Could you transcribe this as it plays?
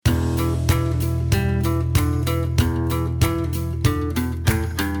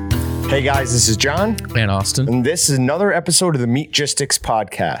Hey guys, this is John. And Austin. And this is another episode of the Meatgistics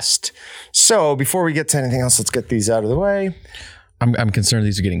podcast. So before we get to anything else, let's get these out of the way. I'm concerned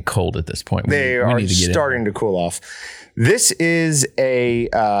these are getting cold at this point. They are starting to cool off. This is a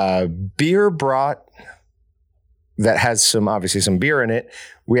beer brat that has obviously some beer in it.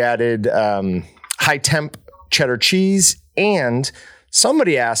 We added high temp cheddar cheese, and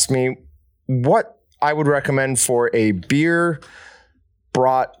somebody asked me what I would recommend for a beer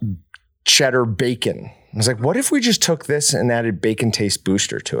brat cheddar bacon. I was like, what if we just took this and added bacon taste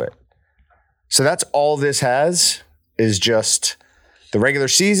booster to it? So that's all this has, is just the regular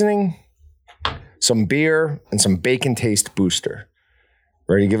seasoning, some beer, and some bacon taste booster.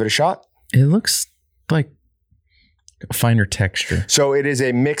 Ready to give it a shot? It looks like a finer texture. So it is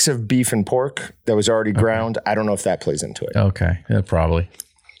a mix of beef and pork that was already ground. I don't know if that plays into it. Okay, yeah, probably.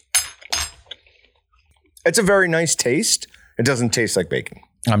 It's a very nice taste. It doesn't taste like bacon.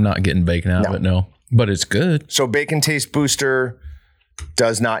 I'm not getting bacon out of it, no. But it's good. So bacon taste booster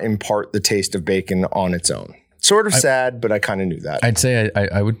does not impart the taste of bacon on its own. Sort of sad, but I kind of knew that. I'd say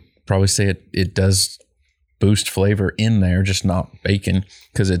I would probably say it does boost flavor in there, just not bacon.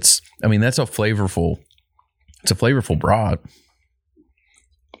 Because that's a flavorful brat.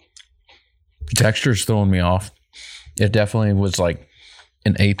 The texture's throwing me off. It definitely was like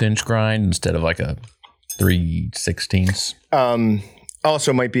an 1/8 inch grind instead of like a 3/16.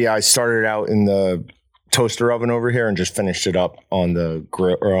 Also might be I started out in the toaster oven over here and just finished it up on the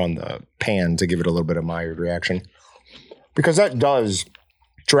grill or on the pan to give it a little bit of Maillard reaction, because that does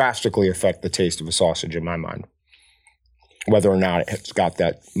drastically affect the taste of a sausage in my mind, whether or not it's got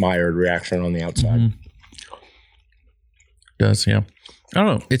that Maillard reaction on the outside. Mm-hmm. It does, yeah. I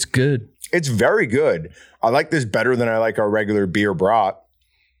don't know. It's good. It's very good. I like this better than I like our regular beer brat.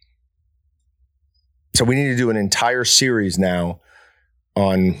 So we need to do an entire series now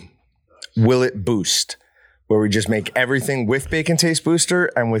on Will It Boost, where we just make everything with bacon taste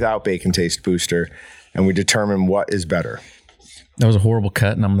booster and without bacon taste booster, and we determine what is better. That was a horrible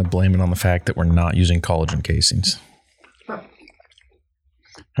cut, and I'm going to blame it on the fact that we're not using collagen casings.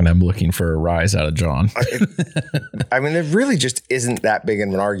 And I'm looking for a rise out of John. I mean, it really just isn't that big of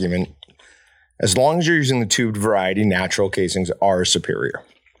an argument. As long as you're using the tubed variety, natural casings are superior.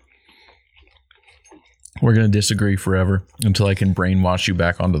 We're going to disagree forever until I can brainwash you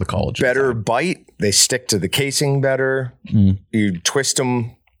back onto the collagen. Better bite. They stick to the casing better. You twist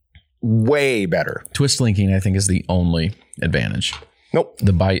them way better. Twist linking, I think, is the only advantage. Nope.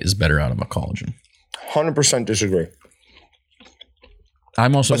 The bite is better out of a collagen. 100% disagree.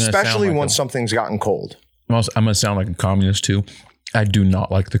 I'm also especially once something's gotten cold. I'm going to sound like a communist too. I do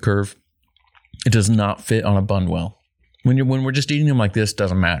not like the curve. It does not fit on a bun well. When we're just eating them like this,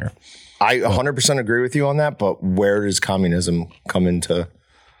 doesn't matter. I 100% agree with you on that, but where does communism come into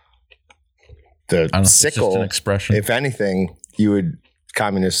the sickle? It's just an expression. If anything,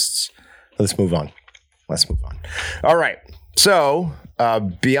 communists. Let's move on. All right. So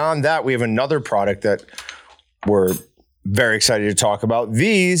beyond that, we have another product that we're very excited to talk about.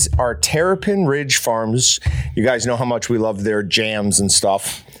 These are Terrapin Ridge Farms. You guys know how much we love their jams and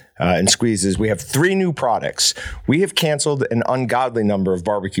stuff. And squeezes. We have 3 new products. We have canceled an ungodly number of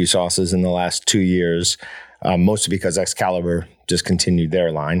barbecue sauces in the last 2 years, mostly because Excalibur discontinued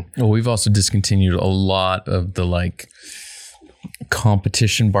their line. Well, we've also discontinued a lot of the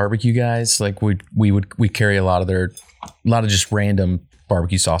competition barbecue guys. Like we carry a lot of just random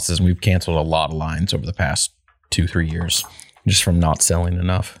barbecue sauces, and we've canceled a lot of lines over the past 2-3 years just from not selling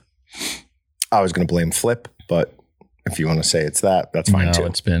enough. I was going to blame Flip, but if you want to say it's that's fine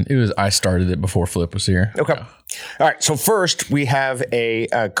too. I started it before Flip was here. Okay. All right. So first we have a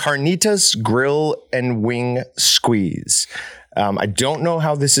Carnitas Grill and Wing Squeeze. I don't know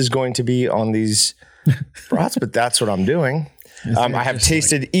how this is going to be on these brats, but that's what I'm doing. I have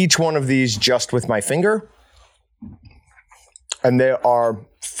tasted each one of these just with my finger, and they are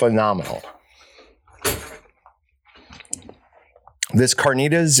phenomenal. This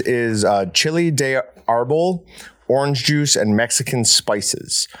Carnitas is chili de arbol, orange juice, and Mexican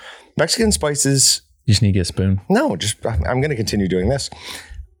spices. Mexican spices. You just need to get a spoon. No, I'm going to continue doing this.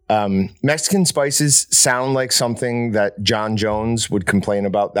 Mexican spices sound like something that John Jones would complain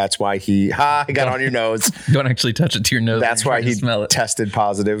about. That's why I got on your nose. Don't actually touch it to your nose. That's why he tested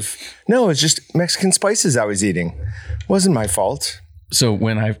positive. No, it's just Mexican spices I was eating. Wasn't my fault. So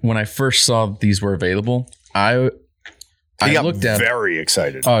when I first saw these were available, I looked at very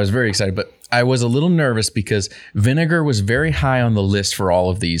excited. Oh, I was very excited, but I was a little nervous because vinegar was very high on the list for all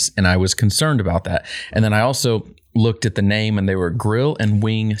of these, and I was concerned about that. And then I also looked at the name, and they were grill and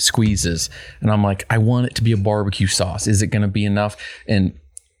wing squeezes. And I'm like, I want it to be a barbecue sauce. Is it going to be enough? And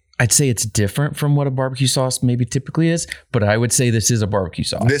I'd say it's different from what a barbecue sauce maybe typically is, but I would say this is a barbecue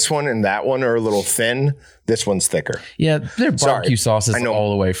sauce. This one and that one are a little thin. This one's thicker. Yeah, they're barbecue sauces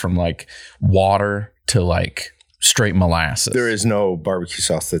all the way from like water to like straight molasses. There is no barbecue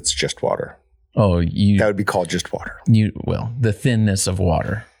sauce that's just water. Oh, that would be called just water. Well, the thinness of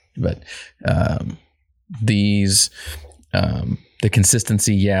water, but these. The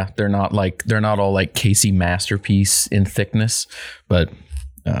consistency, they're not all like Casey Masterpiece in thickness, but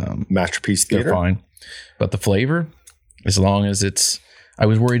Masterpiece Theater, they're fine. But the flavor, as long as I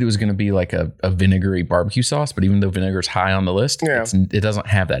was worried it was going to be like a vinegary barbecue sauce, but even though vinegar is high on the list, it doesn't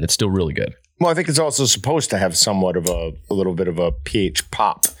have that. It's still really good. Well, I think it's also supposed to have somewhat of a little bit of a pH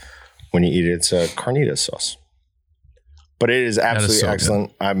pop when you eat it. It's a carnitas sauce, but it is absolutely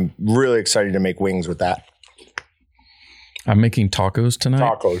excellent. Good. I'm really excited to make wings with that. I'm making tacos tonight.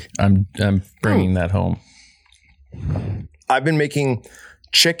 I'm bringing that home. I've been making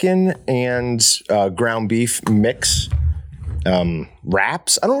chicken and ground beef mix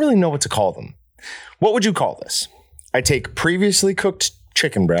wraps. I don't really know what to call them. What would you call this? I take previously cooked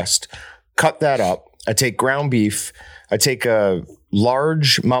chicken breast, cut that up. I take ground beef. I take a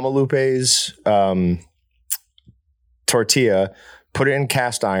large Mama Lupe's tortilla, put it in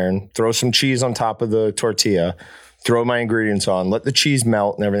cast iron, throw some cheese on top of the tortilla, throw my ingredients on, let the cheese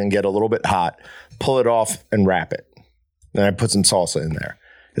melt and everything get a little bit hot, pull it off and wrap it. Then I put some salsa in there.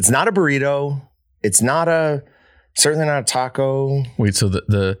 It's not a burrito. It's certainly not a taco. Wait, so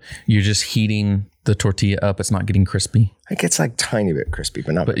you're just heating the tortilla up. It's not getting crispy. It gets like tiny bit crispy,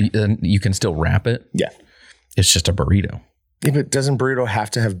 but not. But you can still wrap it. Yeah. It's just a burrito. Yeah, but doesn't burrito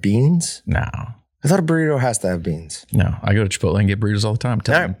have to have beans? No. I thought a burrito has to have beans. No, I go to Chipotle and get burritos all the time.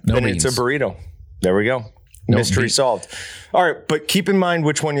 No beans. It's a burrito. There we go. Mystery solved. All right, but keep in mind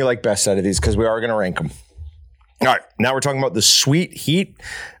which one you like best out of these because we are going to rank them. All right, now we're talking about the Sweet Heat.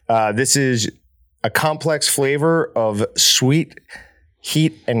 This is a complex flavor of sweet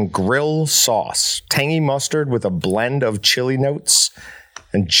heat and grill sauce. Tangy mustard with a blend of chili notes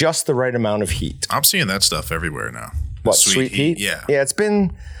and just the right amount of heat. I'm seeing that stuff everywhere now. What, Sweet Heat? Yeah. Yeah, it's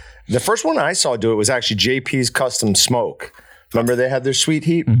been... The first one I saw do it was actually JP's Custom Smoke. Remember they had their Sweet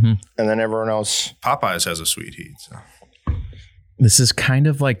Heat? Mm-hmm. And then everyone else... Popeyes has a Sweet Heat. So. This is kind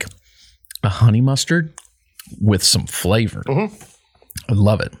of like a honey mustard with some flavor. Mm-hmm. I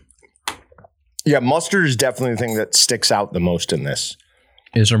love it. Yeah, mustard is definitely the thing that sticks out the most in this.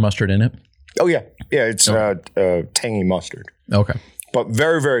 Is there mustard in it? Oh, yeah. Yeah, it's tangy mustard. Okay. But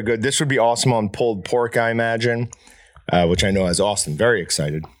very, very good. This would be awesome on pulled pork, I imagine, which I know has Austin very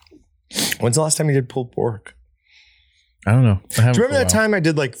excited. When's the last time you did pulled pork? I don't know. Do you remember that time I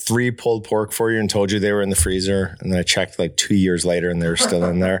did like 3 pulled pork for you and told you they were in the freezer? And then I checked like 2 years later and they were still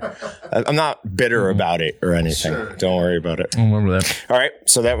in there. I'm not bitter about it or anything. Sure. Don't worry about it. I remember that. All right.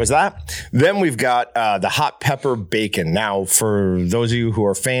 So that was that. Then we've got the hot pepper bacon. Now, for those of you who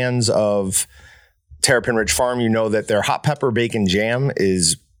are fans of Terrapin Ridge Farm, you know that their hot pepper bacon jam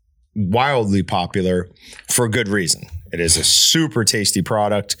is wildly popular for good reason. It is a super tasty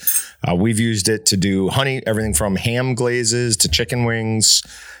product. We've used it to do everything from ham glazes to chicken wings,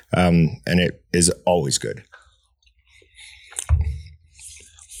 and it is always good.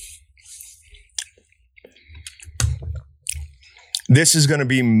 This is going to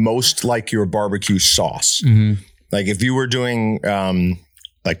be most like your barbecue sauce. Mm-hmm. Like if you were doing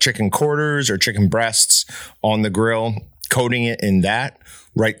like chicken quarters or chicken breasts on the grill, coating it in that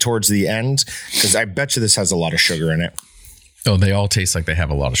right towards the end, because I bet you this has a lot of sugar in it. Oh, they all taste like they have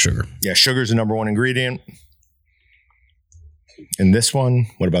a lot of sugar. Yeah, sugar is the number one ingredient. And this one,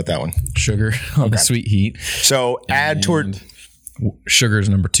 what about that one? Sugar on the Sweet Heat. So add toward... Sugar is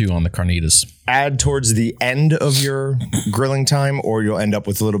number 2 on the carnitas. Add towards the end of your grilling time, or you'll end up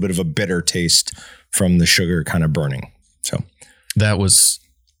with a little bit of a bitter taste from the sugar kind of burning. So that was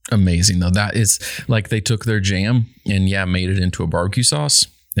amazing, though. That is like they took their jam and made it into a barbecue sauce.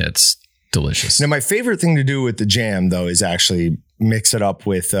 It's delicious. Now, my favorite thing to do with the jam, though, is actually mix it up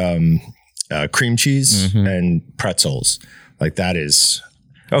with cream cheese and pretzels. Like that is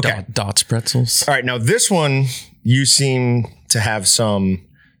okay. Dots pretzels. All right. Now, this one you seem to have some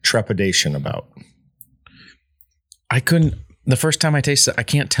trepidation about. The first time I tasted it, I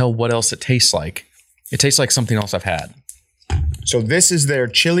can't tell what else it tastes like. It tastes like something else I've had. So this is their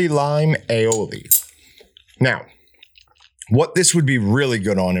chili lime aioli. Now, what this would be really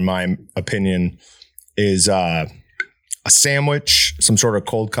good on, in my opinion, is a sandwich, some sort of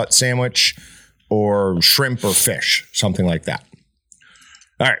cold cut sandwich, or shrimp or fish, something like that.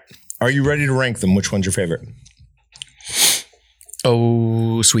 All right. Are you ready to rank them? Which one's your favorite?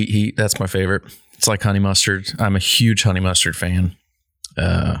 Oh, Sweet Heat. That's my favorite. It's like honey mustard. I'm a huge honey mustard fan.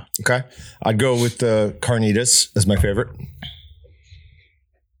 Okay. I'd go with the carnitas as my favorite.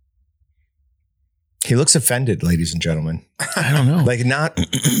 He looks offended, ladies and gentlemen. I don't know. Like not.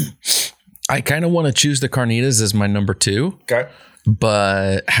 I kind of want to choose the carnitas as my number 2. Okay.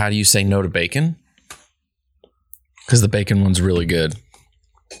 But how do you say no to bacon? Because the bacon one's really good.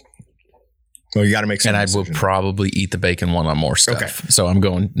 Well, you got to make some. And I decision. will probably eat the bacon one on more stuff. Okay. So I'm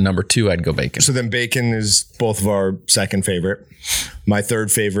going number 2. I'd go bacon. So then bacon is both of our second favorite. My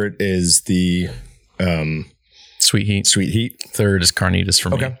third favorite is the Sweet heat. sweet heat. Third is carnitas for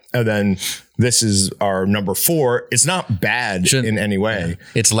me. Okay. And then this is our number 4. It's not bad in any way.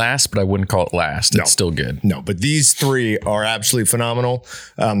 It's last, but I wouldn't call it last. No. It's still good. No, but these 3 are absolutely phenomenal.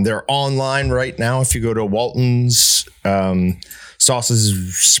 They're online right now. If you go to Walton's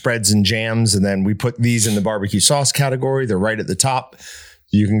sauces, spreads, and jams, and then we put these in the barbecue sauce category. They're right at the top.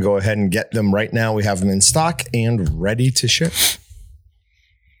 You can go ahead and get them right now. We have them in stock and ready to ship.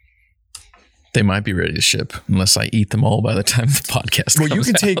 They might be ready to ship unless I eat them all by the time the podcast Well, you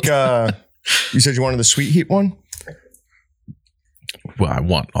comes can out. take, you said you wanted the sweet heat one? Well, I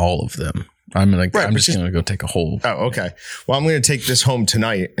want all of them. I'm just going to go take a whole. Oh, okay. Well, I'm going to take this home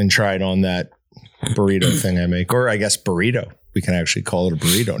tonight and try it on that burrito thing I make, or I guess burrito. We can actually call it a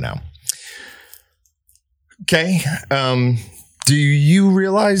burrito now. Okay. Do you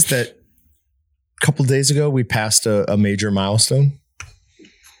realize that a couple days ago we passed a major milestone?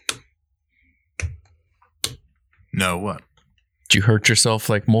 No, what? Did you hurt yourself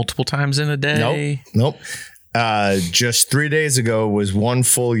like multiple times in a day? Nope. Just 3 days ago was 1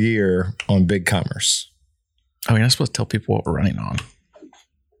 full year on BigCommerce. I mean, I'm supposed to tell people what we're running on.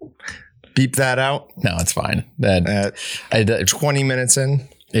 Beep that out. No, it's fine. That At 20 minutes in,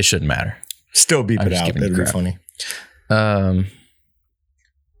 it shouldn't matter. still beep I'm it just out. giving you It'll be crap. funny.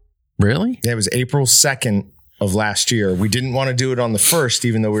 Really? Yeah, it was April 2nd of last year. We didn't want to do it on the 1st,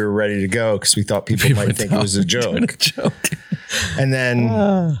 even though we were ready to go because we thought people might think it was a joke. And then,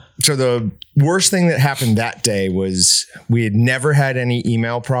 so the worst thing that happened that day was we had never had any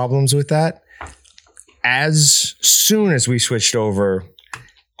email problems with that. As soon as we switched over,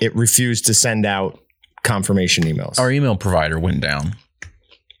 it refused to send out confirmation emails. Our email provider went down.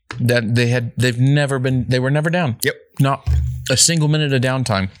 They were never down. Yep. Not a single minute of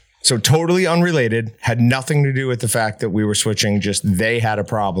downtime. So totally unrelated, had nothing to do with the fact that we were switching, just they had a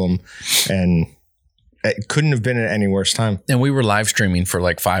problem and it couldn't have been at any worse time. And we were live streaming for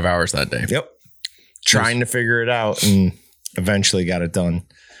like 5 hours that day. Yep. Trying to figure it out and eventually got it done.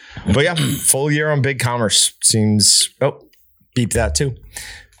 But yeah, full year on BigCommerce seems, beep that too.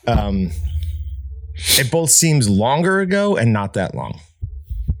 It both seems longer ago and not that long.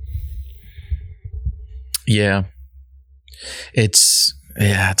 Yeah. It's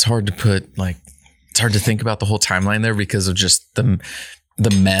hard to put it's hard to think about the whole timeline there because of just the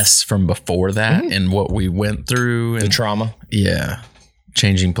mess from before that and what we went through and The trauma. yeah,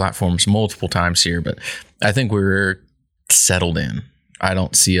 changing platforms multiple times here, but I think we were settled in. I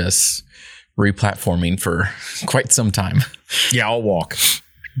don't see us replatforming for quite some time. Yeah, I'll walk.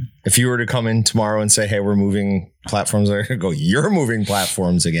 If you were to come in tomorrow and say, hey, we're moving platforms, I go, you're moving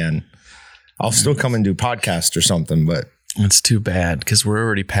platforms again. I'll still come and do podcast or something, but It's too bad because we're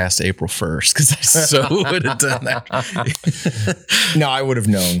already past April 1st because I so would have done that. no, I would have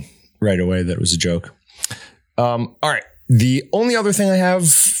known right away that it was a joke. All right. The only other thing I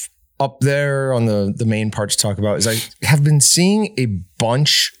have up there on the main part to talk about is I have been seeing a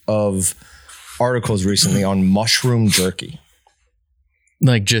bunch of articles recently on mushroom jerky.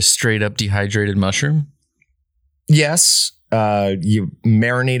 Like just straight up dehydrated mushroom? Yes. You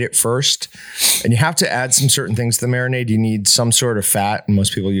marinate it first and you have to add some certain things to the marinade. You need some sort of fat. And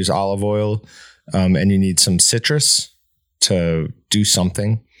most people use olive oil. And you need some citrus to do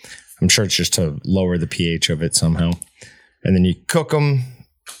something. I'm sure it's just to lower the pH of it somehow. And then you cook them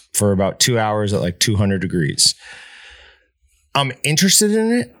for about 2 hours at like 200 degrees. I'm interested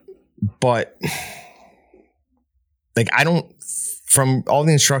in it, but like from all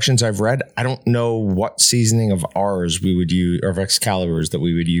the instructions I've read, I don't know what seasoning of ours we would use, or of Excalibur's that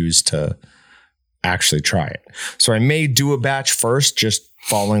we would use to actually try it. So I may do a batch first, just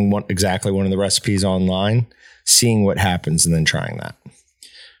following exactly one of the recipes online, seeing what happens, and then trying that.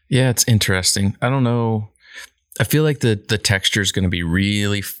 Yeah, it's interesting. I don't know. I feel like the texture is going to be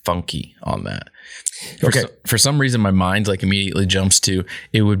really funky on that. For some reason, my mind like immediately jumps to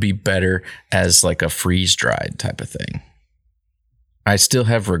it would be better as like a freeze dried type of thing. I still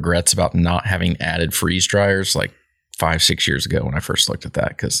have regrets about not having added freeze dryers like 5-6 years ago when I first looked at that,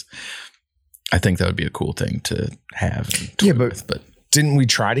 because I think that would be a cool thing to have. Yeah, but didn't we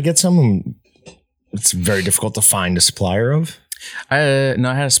try to get some? It's very difficult to find a supplier of. No,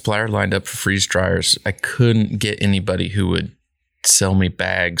 I had a supplier lined up for freeze dryers. I couldn't get anybody who would sell me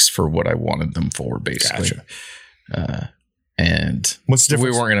bags for what I wanted them for, basically. Gotcha. And What's the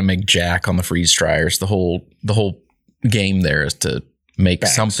difference? we weren't going to make jack on the freeze dryers. The whole game there is to make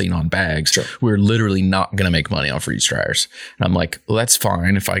something on bags. Sure. We're literally not going to make money on freeze dryers. And I'm like, well, that's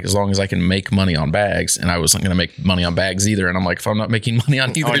fine as long as I can make money on bags. And I wasn't going to make money on bags either. And I'm like, if I'm not making money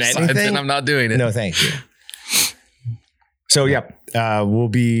on either side, then I'm not doing it. No, thank you. So, we'll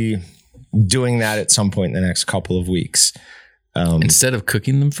be doing that at some point in the next couple of weeks. Instead of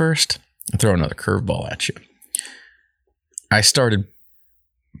cooking them first, I'll throw another curveball at you. I started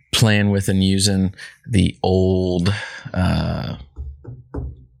playing with and using the old,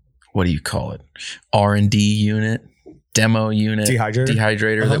 what do you call it? R&D unit, demo unit,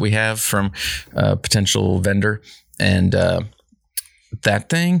 dehydrator that we have from a potential vendor. And that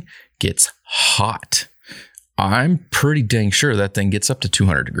thing gets hot. I'm pretty dang sure that thing gets up to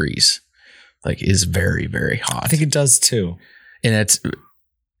 200 degrees. Like, is very, very hot. I think it does too. And it's...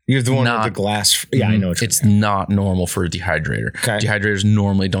 You have the one with the glass. Yeah, I know what you're It's not normal for a dehydrator. Okay. Dehydrators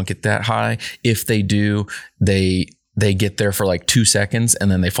normally don't get that high. If they do, they get there for like 2 seconds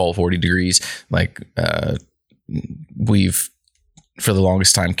and then they fall 40 degrees. Like we've, for the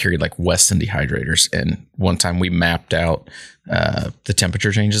longest time, carried like Weston dehydrators. And one time we mapped out the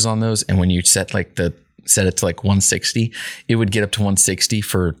temperature changes on those. And when you set it to like 160, it would get up to 160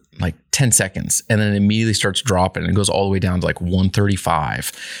 for like 10 seconds and then it immediately starts dropping and it goes all the way down to like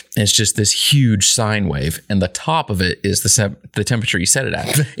 135. And it's just this huge sine wave. And the top of it is the temperature you set it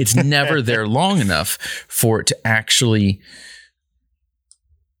at. It's never there long enough for it to actually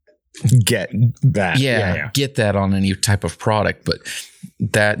get that. Get that on any type of product. But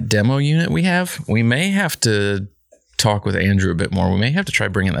that demo unit we may have to talk with Andrew a bit more. We may have to try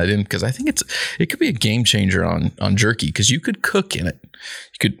bringing that in because I think it could be a game changer on jerky because you could cook in it.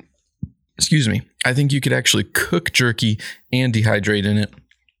 I think you could actually cook jerky and dehydrate in it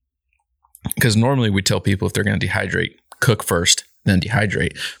because normally we tell people if they're going to dehydrate, cook first, then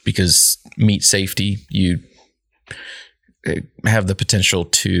dehydrate because meat safety, you have the potential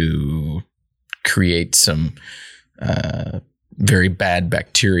to create some very bad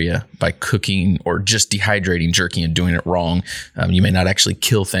bacteria by cooking or just dehydrating jerky and doing it wrong. You may not actually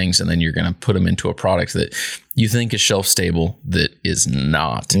kill things, and then you're going to put them into a product that you think is shelf stable that is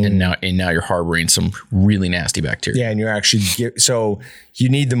not, and now you're harboring some really nasty bacteria. Yeah, and you're actually so you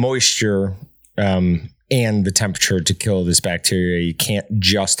need the moisture and the temperature to kill this bacteria. You can't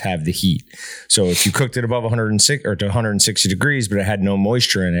just have the heat. So if you cooked it above 106 or to 160 degrees, but it had no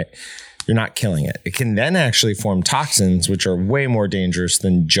moisture in it, you're not killing it. It can then actually form toxins, which are way more dangerous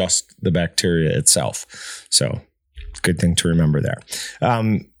than just the bacteria itself. So good thing to remember there.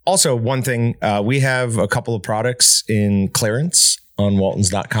 Also, one thing, we have a couple of products in clearance on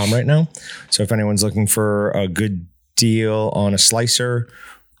Waltons.com right now. So if anyone's looking for a good deal on a slicer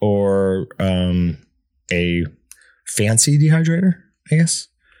or a fancy dehydrator, I guess.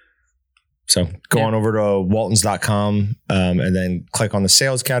 So go on over to Waltons.com and then click on the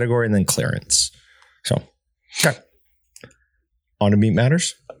sales category and then clearance. So, okay. On to Meat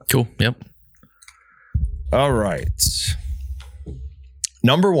Matters. Cool. Yep. All right.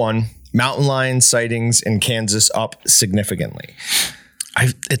 Number 1, mountain lion sightings in Kansas up significantly.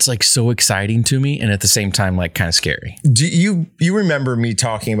 It's like so exciting to me and at the same time, like kind of scary. Do you remember me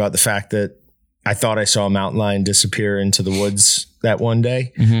talking about the fact that I thought I saw a mountain lion disappear into the woods that one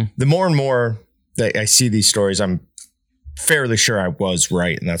day? Mm-hmm. The more and more that I see these stories, I'm fairly sure I was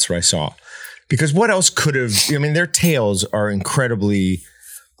right. And that's what I saw. Because what else could have, their tails are incredibly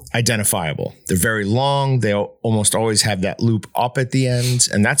identifiable. They're very long. They almost always have that loop up at the end.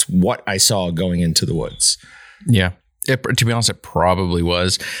 And that's what I saw going into the woods. Yeah. To be honest, it probably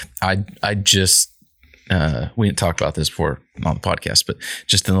was. I just, we didn't talk about this before on the podcast, but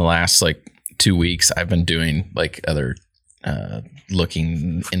just in the last 2 weeks, I've been doing other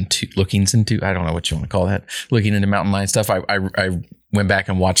looking into I don't know what you want to call that, looking into mountain lion stuff. I went back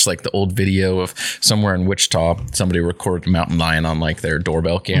and watched the old video of somewhere in Wichita, somebody recorded a mountain lion on their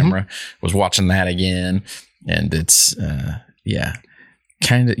doorbell camera. Mm-hmm. Was watching that again, and it's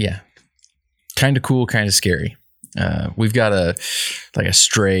kind of cool, kind of scary. We've got a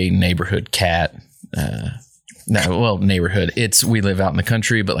stray neighborhood cat. Neighborhood. We live out in the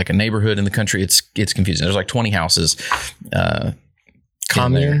country, but a neighborhood in the country, it's confusing. There's 20 houses.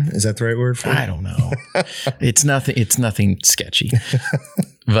 Commune, is that the right word for it? I don't know. It's nothing sketchy.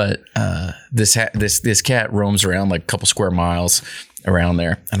 But this cat roams around a couple square miles around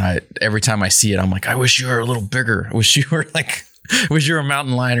there, and every time I see it, I'm like, I wish you were a little bigger. I wish you were Wish you were a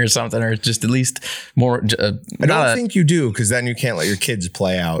mountain lion or something, or just at least more. I don't think you do, because then you can't let your kids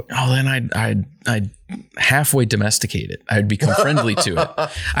play out. Oh, then I'd halfway domesticate it. I'd become friendly to it.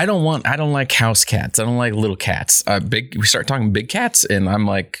 I don't like house cats. I don't like little cats. We start talking big cats, and I'm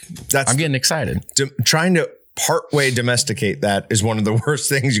like, I'm getting excited. Trying to partway domesticate that is one of the worst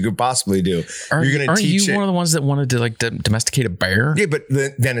things you could possibly do. Aren't you one of the ones that wanted to like domesticate a bear? Yeah, but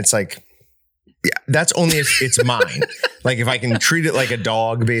then it's like, yeah, that's only if it's mine. Like if I can treat it like a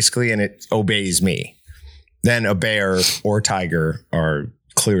dog, basically, and it obeys me, then a bear or tiger are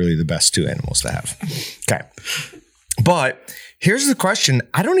clearly the best two animals to have. Okay. But here's the question.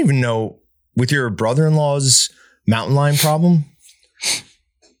 I don't even know, with your brother-in-law's mountain lion problem,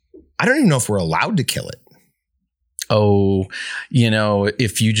 I don't even know if we're allowed to kill it. Oh,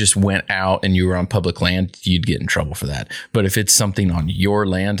 if you just went out and you were on public land, you'd get in trouble for that. But if it's something on your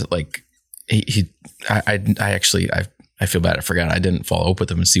land, like I feel bad. I forgot. I didn't follow up with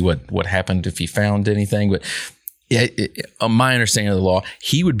him and see what happened, if he found anything. But yeah, my understanding of the law,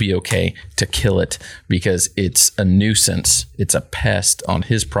 he would be okay to kill it because it's a nuisance. It's a pest on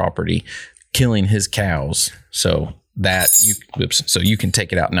his property, killing his cows. So you can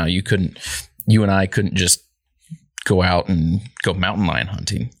take it out now. You and I couldn't just go out and go mountain lion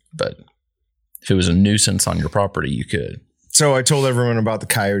hunting. But if it was a nuisance on your property, you could. So I told everyone about the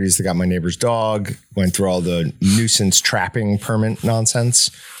coyotes that got my neighbor's dog, went through all the nuisance trapping permit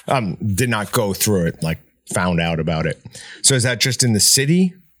nonsense. Did not go through it, like found out about it. So is that just in the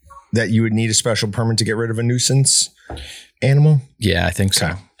city that you would need a special permit to get rid of a nuisance animal? Yeah, I think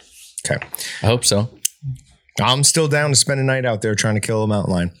so. Okay. I hope so. I'm still down to spend a night out there trying to kill a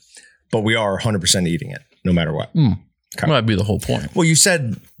mountain lion, but we are 100% eating it no matter what. Okay. Well, that'd be the whole point. Well, you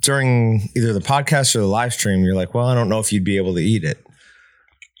said during either the podcast or the live stream, you're like, well, I don't know if you'd be able to eat it.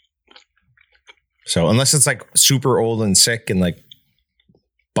 So unless it's like super old and sick and like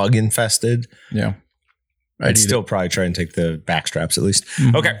bug infested. Yeah. I'd still probably try and take the back straps at least.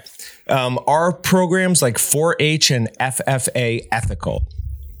 Mm-hmm. Okay. Our programs like 4-H and FFA ethical.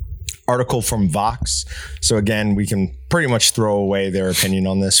 Article from Vox. So again, we can pretty much throw away their opinion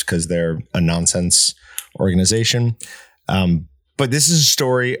on this because they're a nonsense organization. But this is a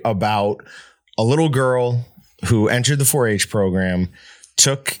story about a little girl who entered the 4-H program,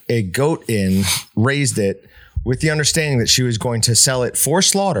 took a goat in, raised it with the understanding that she was going to sell it for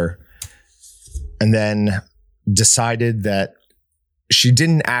slaughter, and then decided that she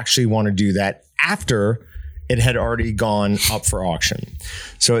didn't actually want to do that after it had already gone up for auction.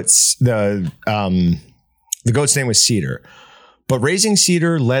 So it's the goat's name was Cedar. But raising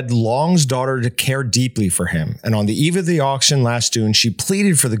Cedar led Long's daughter to care deeply for him. And on the eve of the auction last June, she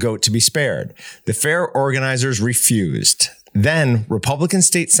pleaded for the goat to be spared. The fair organizers refused. Then Republican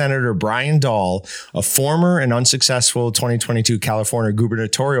State Senator Brian Dahl, a former and unsuccessful 2022 California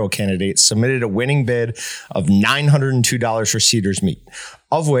gubernatorial candidate, submitted a winning bid of $902 for Cedar's meat,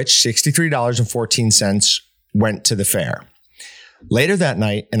 of which $63.14 went to the fair. Later that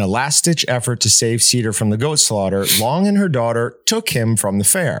night, in a last-ditch effort to save Cedar from the goat slaughter, Long and her daughter took him from the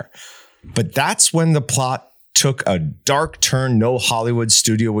fair. But that's when the plot took a dark turn no Hollywood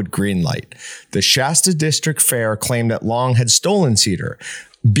studio would greenlight. The Shasta District Fair claimed that Long had stolen Cedar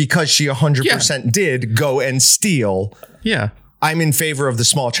because she 100% did go and steal. Yeah. I'm in favor of the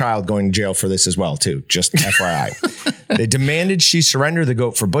small child going to jail for this as well, too. Just FYI. They demanded she surrender the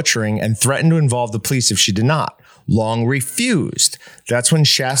goat for butchering and threatened to involve the police if she did not. Long refused. That's when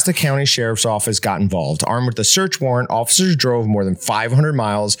Shasta County Sheriff's Office got involved. Armed with a search warrant, officers drove more than 500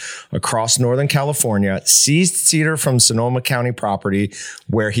 miles across Northern California, seized Cedar from Sonoma County property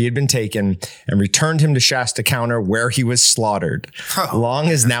where he had been taken, and returned him to Shasta County where he was slaughtered. Long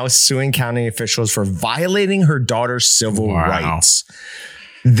is now suing county officials for violating her daughter's civil rights.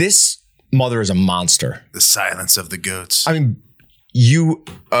 This mother is a monster. The silence of the goats. I mean, you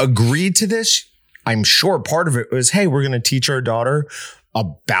agreed to this. I'm sure part of it was, hey, we're going to teach our daughter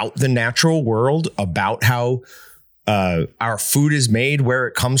about the natural world, about how our food is made, where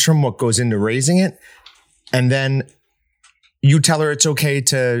it comes from, what goes into raising it. And then you tell her it's okay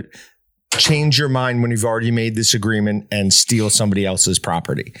to change your mind when you've already made this agreement and steal somebody else's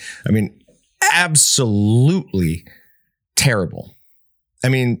property. I mean, absolutely terrible. I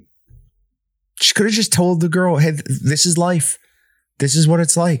mean, she could have just told the girl, hey, this is life. This is what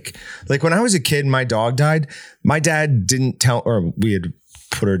it's like. Like when I was a kid, my dog died. My dad didn't tell, or we had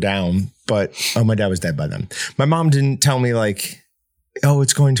put her down, but my dad was dead by then. My mom didn't tell me like, oh,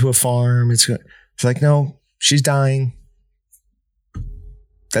 it's going to a farm. It's like, no, she's dying.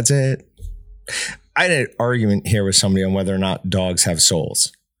 That's it. I had an argument here with somebody on whether or not dogs have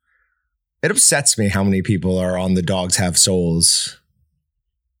souls. It upsets me how many people are on the dogs have souls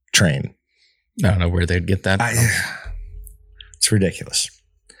train. I don't know where they'd get that from. It's ridiculous.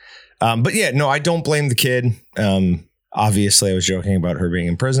 But yeah, no, I don't blame the kid. Obviously, I was joking about her being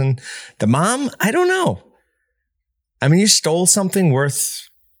in prison. The mom, I don't know. I mean, you stole something worth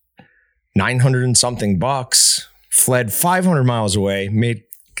 900 and something bucks, fled 500 miles away, made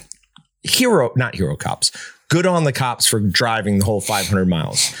not hero cops, good on the cops for driving the whole 500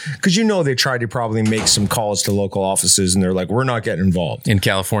 miles. Because they tried to probably make some calls to local offices and they're like, we're not getting involved. In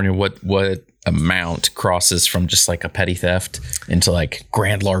California, what amount crosses from just like a petty theft into like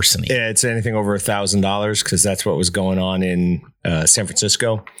grand larceny? Yeah, it's anything over $1,000 because that's what was going on in San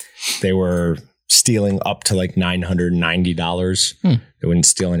Francisco. They were stealing up to like $990. They wouldn't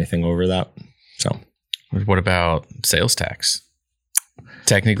steal anything over that. So, what about sales tax?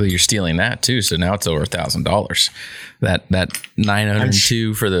 Technically, you're stealing that too. So now it's over $1,000. That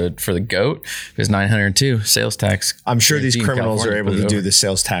 902 for the goat is 902 sales tax. I'm sure these criminals are able to do the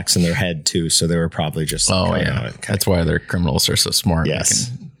sales tax in their head too. So they were probably just That's why their criminals are so smart. Yes,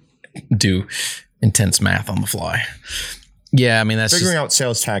 they can do intense math on the fly. Yeah, I mean that's figuring out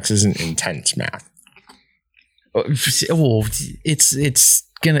sales tax isn't intense math. Well, it's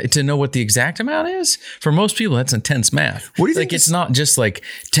gonna to know what the exact amount is for most people. That's intense math. What do you think? It's not just like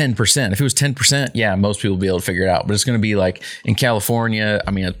 10%. If it was 10%, yeah, most people would be able to figure it out. But it's going to be like in California.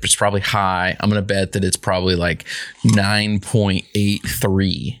 I mean, it's probably high. I'm going to bet that it's probably like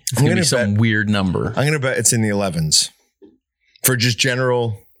 9.83. It's going to be some weird number. I'm going to bet it's in the 11s for just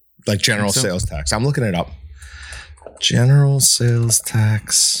general sales tax. I'm looking it up. General sales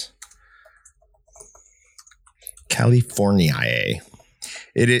tax, California.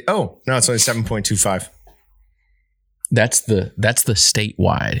 It is. Oh no, it's only 7.25. That's the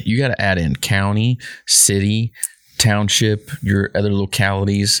statewide. You got to add in county, city, township, your other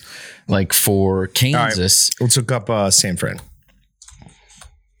localities. Like for Kansas, let's look up San Fran.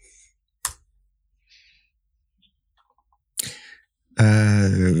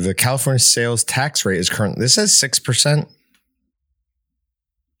 The California sales tax rate is currently, this says 6%.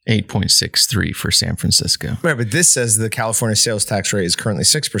 8.63 for San Francisco. Right, but this says the California sales tax rate is currently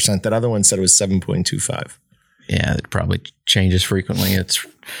 6%. That other one said it was 7.25. Yeah, it probably changes frequently. It's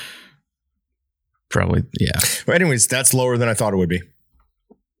probably, yeah. Well, anyways, that's lower than I thought it would be.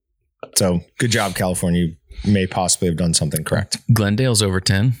 So good job, California. You may possibly have done something correct. Glendale's over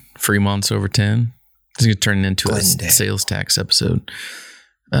 10. Fremont's over 10. It's going to turn into Glendale. A sales tax episode.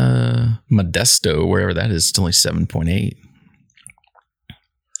 Modesto, wherever that is, it's only 7.8.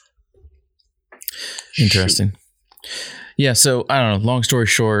 Interesting. Yeah, so I don't know. Long story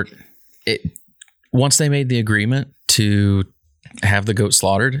short, once they made the agreement to have the goat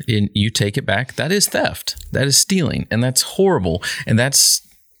slaughtered and you take it back, that is theft. That is stealing, and that's horrible. And that's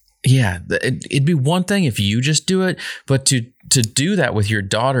it'd be one thing if you just do it, but to do that with your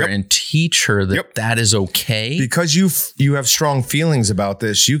daughter and teach her that that is okay. Because you have strong feelings about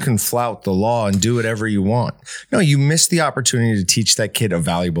this, you can flout the law and do whatever you want. No, you missed the opportunity to teach that kid a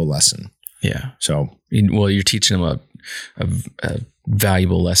valuable lesson. Yeah. So, well, you're teaching them a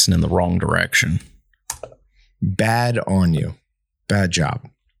valuable lesson in the wrong direction. Bad on you. Bad job.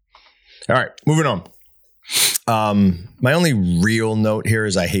 All right, moving on. My only real note here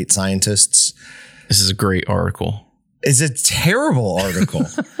is I hate scientists. This is a great article. It's a terrible article.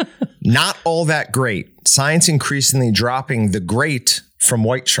 Not all that great. Science increasingly dropping the great from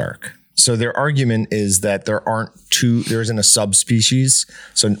white shark. So their argument is that there isn't a subspecies.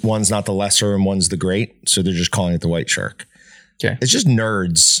 So one's not the lesser and one's the great. So they're just calling it the white shark. Okay. It's just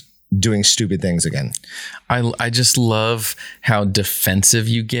nerds doing stupid things again. I just love how defensive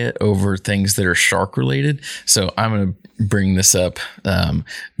you get over things that are shark related. So I'm going to bring this up.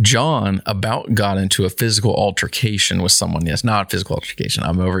 John about got into a physical altercation with someone. Yes, not physical altercation.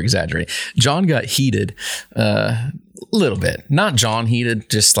 I'm over exaggerating. John got heated a little bit. Not John heated,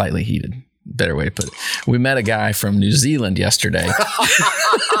 just slightly heated. Better way to put it. We met a guy from New Zealand yesterday.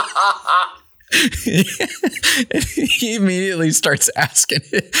 He immediately starts asking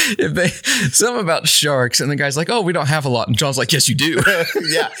something about sharks, and the guy's like, "Oh, we don't have a lot." And John's like, "Yes, you do."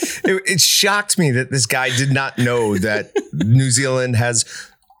 Yeah, it shocked me that this guy did not know that New Zealand has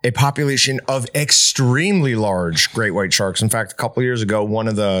a population of extremely large great white sharks. In fact, a couple of years ago, one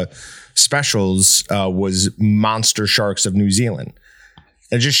of the specials was monster sharks of New Zealand.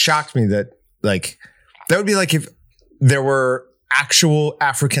 It just shocked me that that would be like if there were actual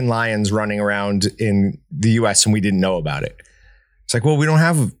African lions running around in the US and we didn't know about it. It's like, well, we don't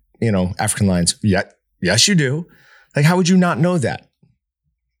have, African lions yet. Yes, you do. Like, how would you not know that?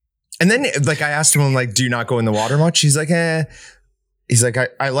 And then I asked him, do you not go in the water much? He's like, he's like,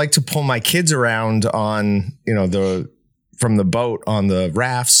 I like to pull my kids around on, from the boat on the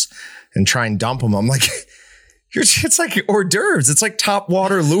rafts and try and dump them. I'm like, it's like hors d'oeuvres. It's like top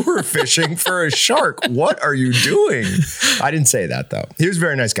water lure fishing for a shark. What are you doing? I didn't say that though. He was a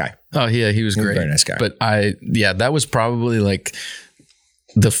very nice guy. Oh yeah, he was great. A very nice guy. But that was probably like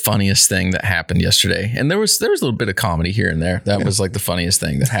the funniest thing that happened yesterday. And there was a little bit of comedy here and there. That was like the funniest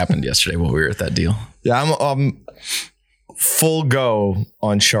thing that happened yesterday while we were at that deal. Yeah, I'm full go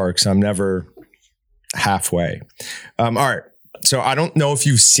on sharks. I'm never halfway. All right. So I don't know if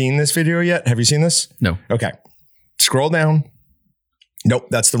you've seen this video yet. Have you seen this? No. Okay. Scroll down. Nope,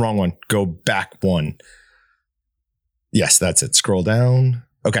 that's the wrong one. Go back one. Yes, that's it. Scroll down.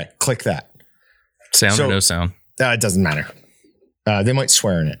 Okay, click that. Sound or no sound? It doesn't matter. They might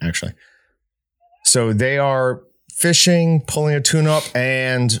swear in it, actually. So they are fishing, pulling a tuna up,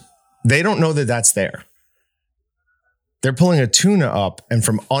 and they don't know that that's there. They're pulling a tuna up, and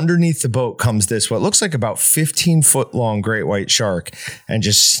from underneath the boat comes this, what looks like about 15-foot long great white shark, and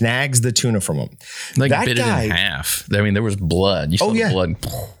just snags the tuna from them. Like that bit guy, it in half. I mean, there was blood. You saw the blood.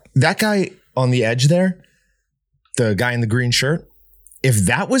 That guy on the edge there, the guy in the green shirt, if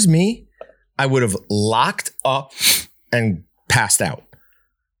that was me, I would have locked up and passed out.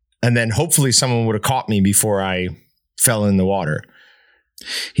 And then hopefully someone would have caught me before I fell in the water.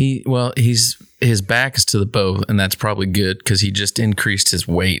 His back is to the boat, and that's probably good because he just increased his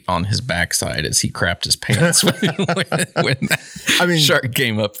weight on his backside as he crapped his pants when that shark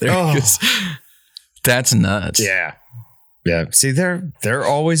came up there. Oh. That's nuts. Yeah. Yeah. See, they're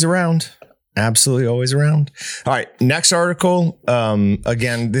always around. Absolutely always around. All right. Next article.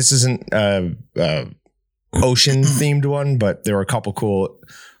 Again, this isn't ocean themed one, but there were a couple cool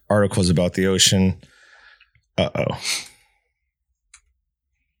articles about the ocean. Uh-oh.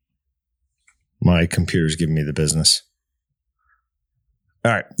 My computer's giving me the business.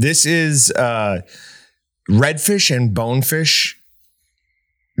 All right. This is redfish and bonefish.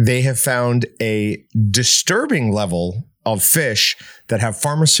 They have found a disturbing level of fish that have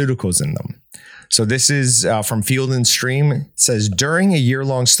pharmaceuticals in them. So this is from Field and Stream. It says, during a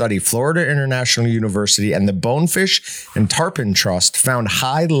year-long study, Florida International University and the Bonefish and Tarpon Trust found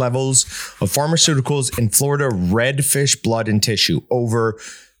high levels of pharmaceuticals in Florida redfish blood and tissue. Over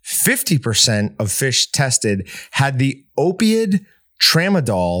 50% of fish tested had the opioid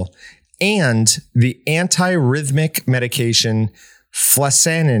tramadol and the antiarrhythmic medication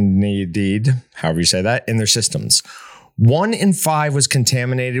flecainide, however you say that, in their systems. 1 in 5 was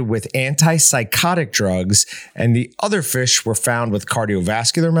contaminated with antipsychotic drugs, and the other fish were found with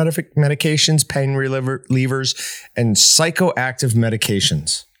cardiovascular medications, pain relievers, and psychoactive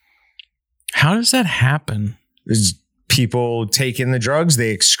medications. How does that happen? People take in the drugs,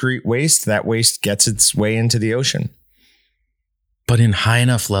 they excrete waste. That waste gets its way into the ocean. But in high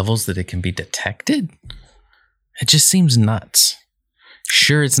enough levels that it can be detected? It just seems nuts.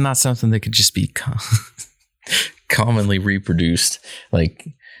 Sure, it's not something that could just be commonly reproduced. Like,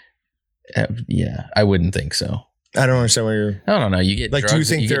 yeah, I wouldn't think so. I don't understand where you're... I don't know. You get, like, drugs,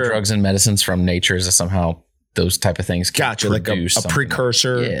 do you think drugs and medicines from nature is somehow... Those type of things. Gotcha. Like a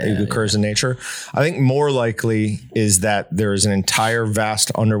precursor that occurs in nature. I think more likely is that there is an entire vast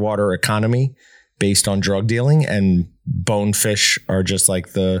underwater economy based on drug dealing, and bonefish are just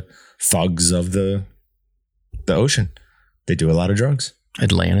like the thugs of the ocean. They do a lot of drugs.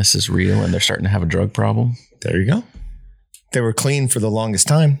 Atlantis is real and they're starting to have a drug problem. There you go. They were clean for the longest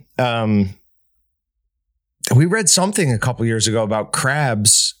time. We read something a couple years ago about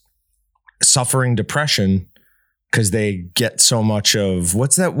crabs suffering depression because they get so much of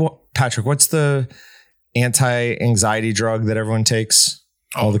Patrick, what's the anti-anxiety drug that everyone takes?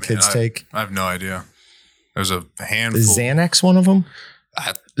 All the kids take? I have no idea. There's a handful. Is Xanax one of them?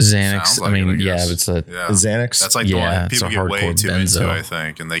 Xanax. Like it's a Xanax. That's like the one people get way too into, I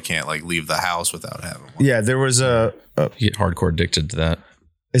think, and they can't like leave the house without having one. Yeah, there was you get hardcore addicted to that.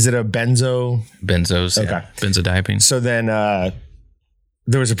 Is it a benzos? Okay. Yeah. Benzodiazepine. So then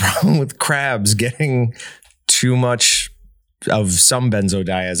there was a problem with crabs getting too much of some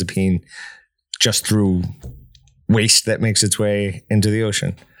benzodiazepine just through waste that makes its way into the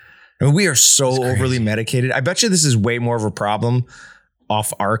ocean. I mean, we are so overly medicated. I bet you this is way more of a problem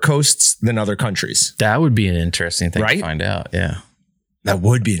off our coasts than other countries. That would be an interesting thing to find out. Yeah. That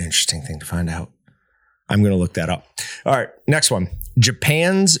would be an interesting thing to find out. I'm going to look that up. All right. Next one.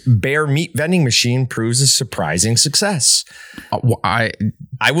 Japan's bear meat vending machine proves a surprising success. I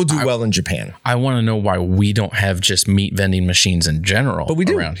will do well in Japan. I want to know why we don't have just meat vending machines in general, but we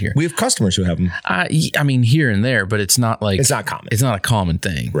do around here. We have customers who have them. I mean, here and there, but it's not like it's not common. It's not a common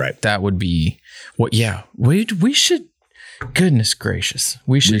thing. Right. That would be what. Yeah. We should. Goodness gracious.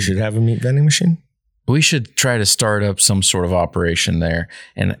 We should have a meat vending machine. We should try to start up some sort of operation there,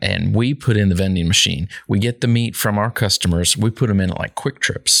 and we put in the vending machine. We get the meat from our customers. We put them in like Quick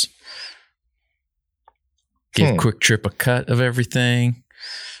Trips. Give Quick Trip a cut of everything.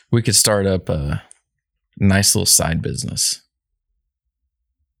 We could start up a nice little side business.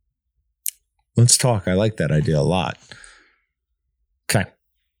 Let's talk. I like that idea a lot. Okay.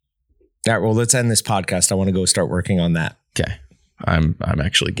 All right. Well, let's end this podcast. I want to go start working on that. Okay. I'm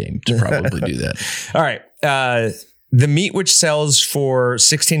actually game to probably do that. All right. The meat, which sells for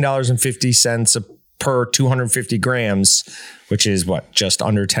 $16.50 per 250 grams, which is what, just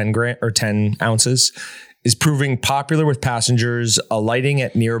under 10 ounces, is proving popular with passengers alighting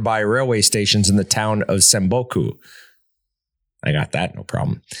at nearby railway stations in the town of Senboku. I got that, no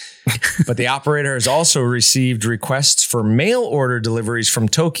problem. But the operator has also received requests for mail order deliveries from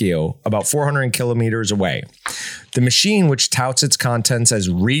Tokyo, about 400 kilometers away. The machine, which touts its contents as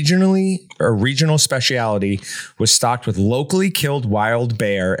regional specialty, was stocked with locally killed wild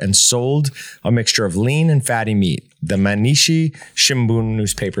bear and sold a mixture of lean and fatty meat, the Mainichi Shimbun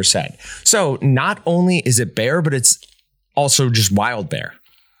newspaper said. So not only is it bear, but it's also just wild bear.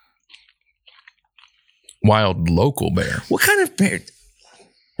 Wild local bear. What kind of bear?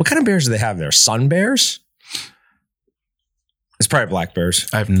 What kind of bears do they have there? Sun bears? It's probably black bears.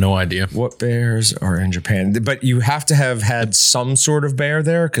 I have no idea. What bears are in Japan? But you have to have had some sort of bear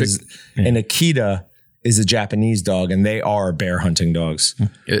there because an Akita is a Japanese dog and they are bear hunting dogs.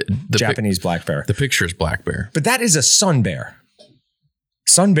 Japanese black bear. The picture is black bear. But that is a sun bear.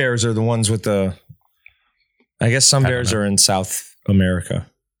 Sun bears are the ones with the... I guess sun bears are in South America.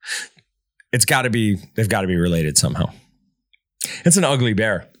 They've got to be related somehow. It's an ugly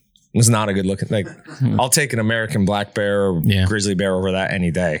bear. It's not a good looking, like, I'll take an American black bear or grizzly bear over that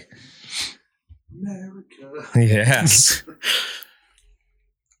any day. America. Yes.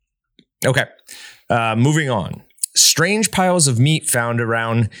 Okay. Moving on. Strange piles of meat found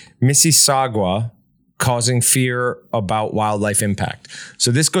around Mississauga causing fear about wildlife impact.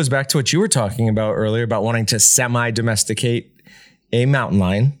 So this goes back to what you were talking about earlier about wanting to semi-domesticate a mountain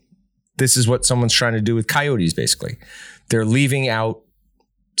lion. This is what someone's trying to do with coyotes, basically. They're leaving out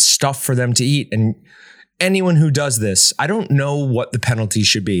stuff for them to eat. And anyone who does this, I don't know what the penalty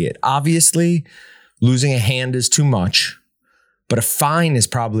should be. Obviously, losing a hand is too much, but a fine is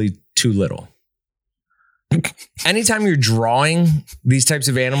probably too little. Anytime you're drawing these types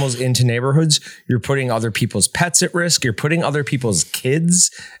of animals into neighborhoods, you're putting other people's pets at risk. You're putting other people's kids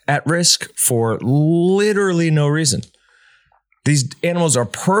at risk for literally no reason. These animals are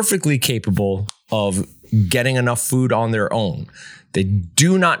perfectly capable of getting enough food on their own. They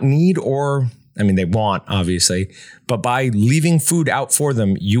do not need they want, obviously, but by leaving food out for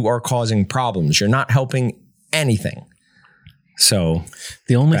them, you are causing problems. You're not helping anything. So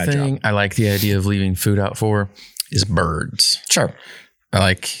the only thing I like the idea of leaving food out for is birds. Sure.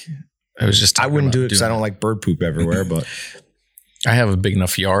 I wouldn't do it because I don't like bird poop everywhere, but I have a big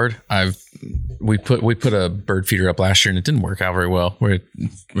enough yard. We put a bird feeder up last year and it didn't work out very well. We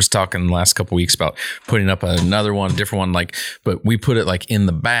was talking the last couple of weeks about putting up another one, a different one, but we put it in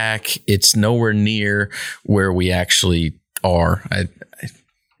the back. It's nowhere near where we actually are.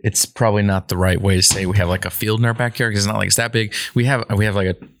 It's probably not the right way to say we have a field in our backyard because it's not it's that big. We have like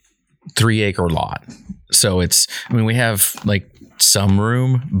a 3-acre lot. So we have some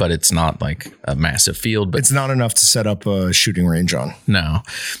room, but it's not a massive field. But it's not enough to set up a shooting range on. No.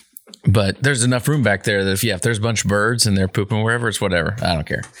 But there's enough room back there that if there's a bunch of birds and they're pooping wherever, it's whatever. I don't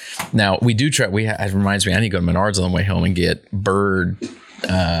care. Now we do try. It reminds me, I need to go to Menards on the way home and get bird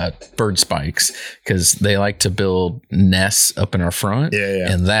spikes because they like to build nests up in our front.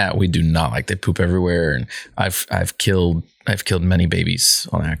 Yeah. And that we do not like. They poop everywhere, and I've killed many babies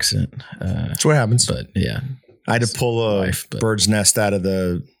on accident. That's what happens. But yeah, I had to pull a bird's nest out of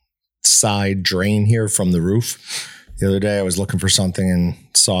the side drain here from the roof. The other day I was looking for something and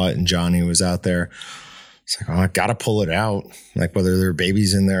saw it and Johnny was out there. It's I got to pull it out. Whether there are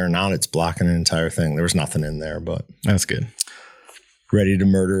babies in there or not, it's blocking an entire thing. There was nothing in there, but that's good. Ready to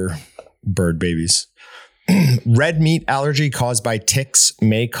murder bird babies. Red meat allergy caused by ticks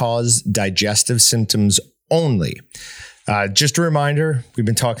may cause digestive symptoms only. Just a reminder, we've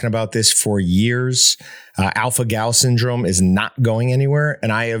been talking about this for years. Alpha-gal syndrome is not going anywhere.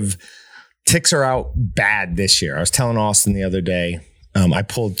 And ticks are out bad this year. I was telling Austin the other day, I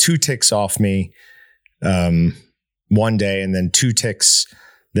pulled 2 ticks off me one day and then 2 ticks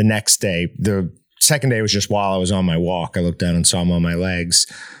the next day. The second day was just while I was on my walk. I looked down and saw them on my legs.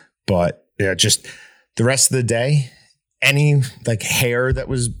 But just the rest of the day, any hair that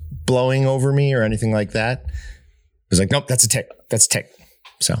was blowing over me or anything like that, was like, nope, that's a tick. That's a tick.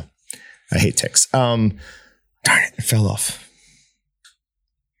 So I hate ticks. Darn it, it fell off.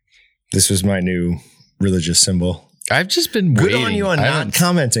 This was my new religious symbol. I've just been waiting. Good on you on not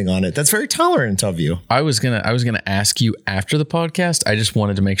commenting on it. That's very tolerant of you. I was gonna ask you after the podcast. I just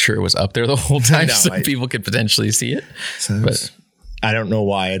wanted to make sure it was up there the whole time people could potentially see it. But I don't know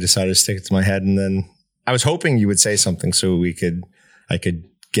why I decided to stick it to my head, and then I was hoping you would say something so I could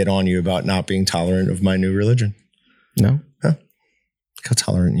get on you about not being tolerant of my new religion. No, huh? Look how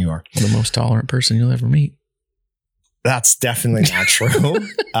tolerant you are. The most tolerant person you'll ever meet. That's definitely not true.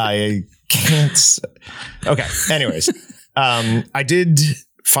 I can't. Okay. Anyways, I did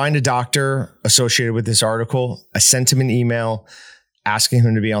find a doctor associated with this article. I sent him an email asking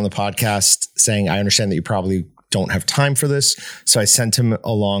him to be on the podcast, saying, I understand that you probably don't have time for this. So I sent him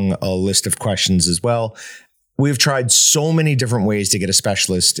along a list of questions as well. We've tried so many different ways to get a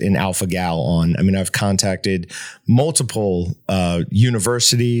specialist in alpha-gal on. I mean, I've contacted multiple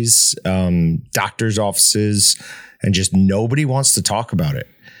universities, doctors' offices, and just nobody wants to talk about it.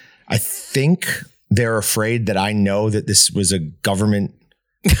 I think they're afraid that I know that this was a government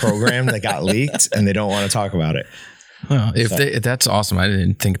program that got leaked and they don't want to talk about it. Well, if that's awesome. I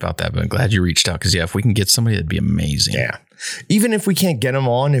didn't think about that, but I'm glad you reached out because, if we can get somebody, that'd be amazing. Yeah. Even if we can't get him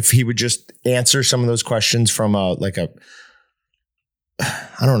on, if he would just answer some of those questions from an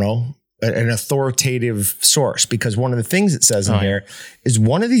authoritative source, because one of the things it says in here is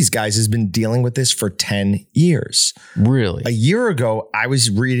one of these guys has been dealing with this for 10 years. Really? A year ago, I was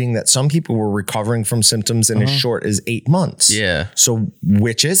reading that some people were recovering from symptoms in as short as 8 months. Yeah. So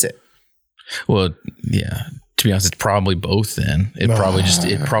which is it? Well, yeah. To be honest, it's probably both then. It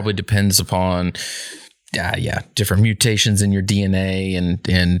probably depends upon different mutations in your DNA,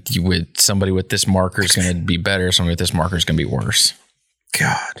 and you, with somebody with this marker is going to be better. Somebody with this marker is going to be worse.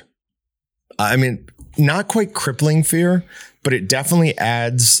 God. I mean, not quite crippling fear, but it definitely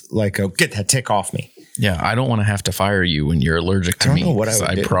adds get that tick off me. Yeah, I don't want to have to fire you when you're allergic to me. I don't know what I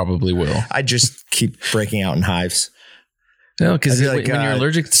would do. Probably will. I just keep breaking out in hives. No, because when you're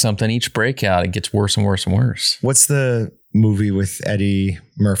allergic to something, each breakout, it gets worse and worse and worse. What's the movie with Eddie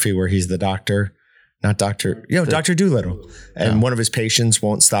Murphy where he's the doctor? Not Dr. Dr. Dolittle. And one of his patients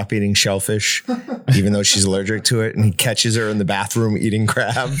won't stop eating shellfish, even though she's allergic to it. And he catches her in the bathroom eating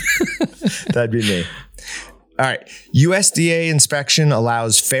crab. That'd be me. All right. USDA inspection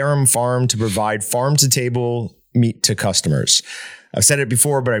allows Ferrum Farm to provide farm-to-table meat to customers. I've said it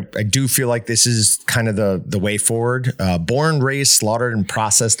before, but I do feel like this is kind of the way forward. Born, raised, slaughtered, and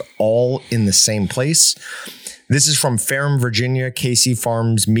processed all in the same place. This is from Ferrum, Virginia. KC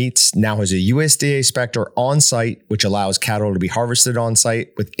Farms Meats now has a USDA inspector on site, which allows cattle to be harvested on site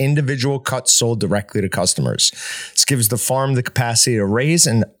with individual cuts sold directly to customers. This gives the farm the capacity to raise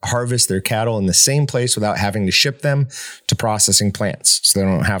and harvest their cattle in the same place without having to ship them to processing plants. So they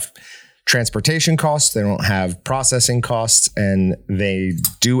don't have transportation costs, they don't have processing costs, and they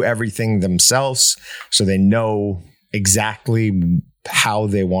do everything themselves. So they know exactly how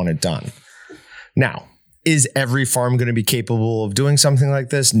they want it done. Now, is every farm going to be capable of doing something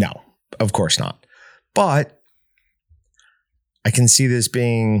like this? No, of course not. But I can see this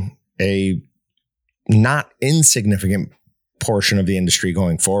being a not insignificant portion of the industry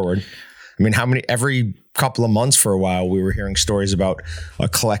going forward. I mean, every couple of months for a while, we were hearing stories about a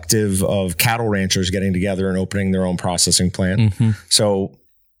collective of cattle ranchers getting together and opening their own processing plant. Mm-hmm. So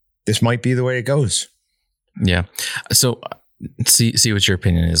this might be the way it goes. Yeah. So see what your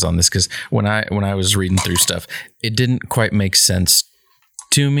opinion is on this, because when I was reading through stuff, it didn't quite make sense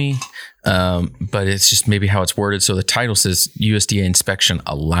to me, but it's just maybe how it's worded. So the title says USDA inspection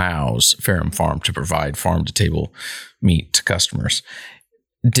allows Ferrum Farm to provide farm-to-table meat to customers.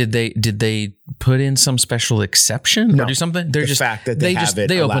 Did they put in some special exception or do something? They're fact that they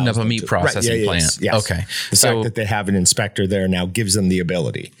opened up a meat processing plant. Yes. Okay, the fact that they have an inspector there now gives them the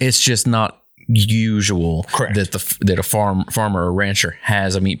ability. It's just not usual that a farmer or rancher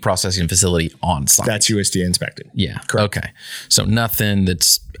has a meat processing facility on site. That's USDA inspected. Yeah. Correct. Okay. So nothing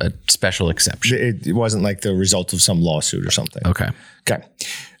that's a special exception. It wasn't like the result of some lawsuit or something. Okay.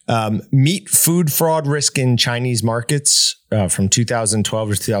 Meat food fraud risk in Chinese markets from 2012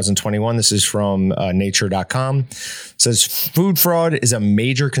 to 2021. This is from nature.com. It says food fraud is a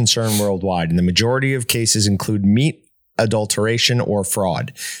major concern worldwide, and the majority of cases include meat adulteration or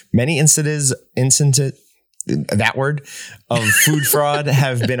fraud. Many instances of food fraud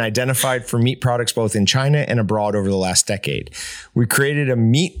have been identified for meat products both in China and abroad over the last decade. We created a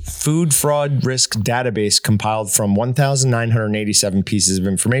meat food fraud risk database compiled from 1,987 pieces of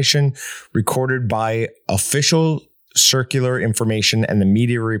information recorded by official circular information and the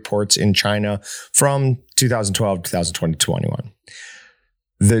media reports in China from 2012 to 2021.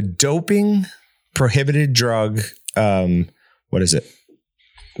 The doping prohibited drug, what is it?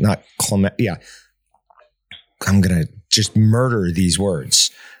 Not Clement. Yeah. I'm going to just murder these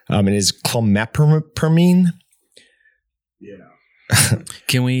words. It is clomipramine. Yeah.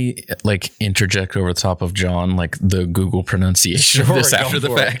 Can we like interject over the top of John, like the Google pronunciation of this after the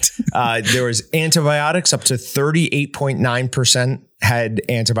fact? There was antibiotics up to 38.9% had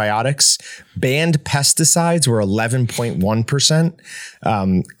antibiotics. Banned pesticides were 11.1%.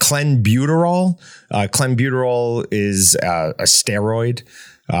 Clenbuterol. Clenbuterol is a steroid.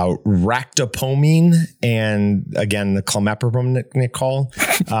 Ractopamine and again the clomipramine,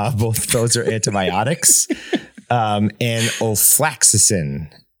 both those are antibiotics. And ofloxacin.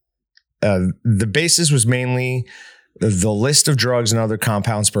 The basis was mainly the list of drugs and other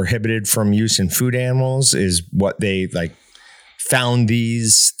compounds prohibited from use in food animals is what they like found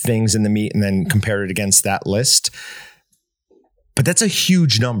these things in the meat and then compared it against that list. But that's a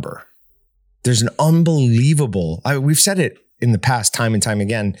huge number. There's an unbelievable, we've said it in the past time and time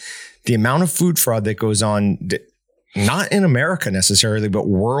again, the amount of food fraud that goes on, not in America necessarily, but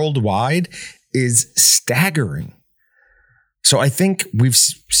worldwide is staggering. So I think we've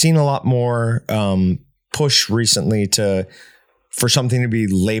seen a lot more push recently for something to be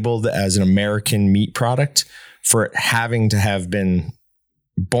labeled as an American meat product for it having to have been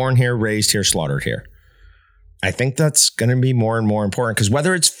born here, raised here, slaughtered here. I think that's going to be more and more important because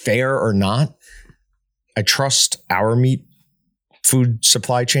whether it's fair or not, I trust our meat food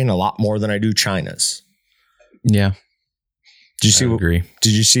supply chain a lot more than I do China's. Yeah. Did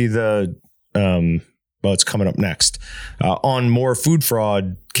you see the, well, it's coming up next. On more food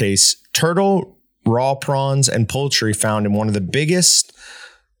fraud case, turtle, raw prawns, and poultry found in one of the biggest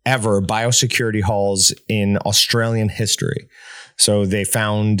ever biosecurity hauls in Australian history. So they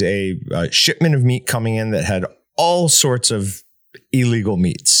found a shipment of meat coming in that had all sorts of illegal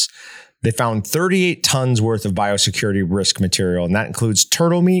meats. They found 38 tons worth of biosecurity risk material, and that includes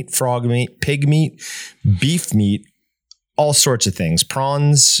turtle meat, frog meat, pig meat, beef meat, all sorts of things.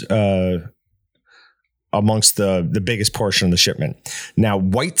 Prawns, amongst the biggest portion of the shipment. Now,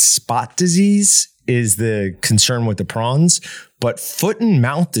 white spot disease is the concern with the prawns, but foot and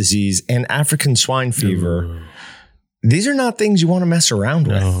mouth disease and African swine fever, these are not things you want to mess around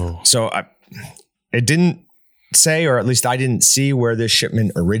with. No. So it didn't say, or at least I didn't see where this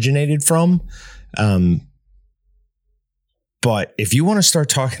shipment originated from. But if you want to start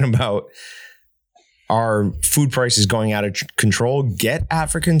talking about our food prices going out of control, get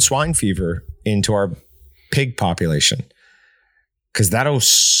African swine fever into our pig population, because that'll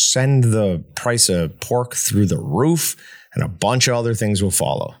send the price of pork through the roof and a bunch of other things will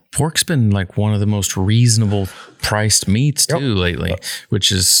follow. Pork's been like one of the most reasonable priced meats too lately,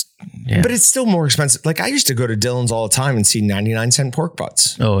 which is, but it's still more expensive. Like I used to go to Dillon's all the time and see 99-cent pork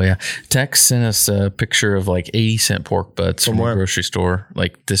butts. Oh yeah. Tex sent us a picture of like 80-cent pork butts from the grocery store.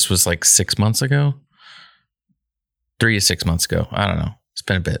 Like this was like 6 months ago, 3 to 6 months ago. I don't know. It's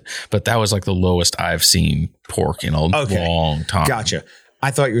been a bit, but that was like the lowest I've seen pork in a long time. Gotcha.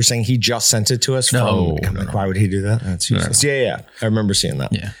 I thought you were saying he just sent it to us. No. Why would he do that? That's useless. No. Yeah. I remember seeing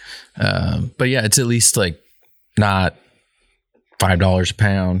that. Yeah. But yeah, it's at least like not $5 a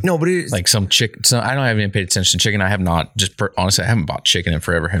pound. No, but it's like some chicken. So I don't have any paid attention to chicken. I have not honestly, I haven't bought chicken in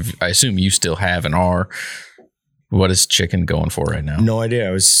forever. I assume you still have and are. What is chicken going for right now? No idea.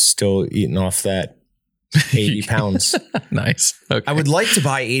 I was still eating off that 80 pounds. Nice. Okay. I would like to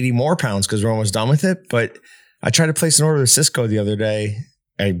buy 80 more pounds because we're almost done with it. But I tried to place an order with Cisco the other day.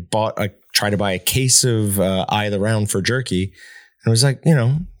 I tried to buy a case of Eye of the Round for jerky. And it was like,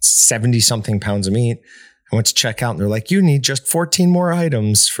 70 something pounds of meat. I went to check out and they're like, you need just 14 more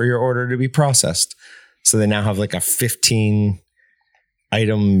items for your order to be processed. So they now have like a 15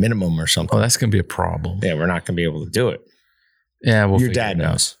 item minimum or something. Oh, that's going to be a problem. Yeah, we're not going to be able to do it. Yeah, your dad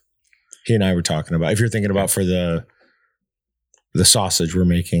knows. He and I were talking about, if you're thinking about for the sausage we're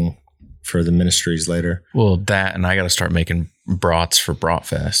making for the ministries later. Well, that, and I got to start making brats for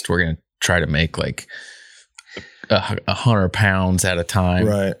Bratfest. We're going to try to make like 100 pounds at a time,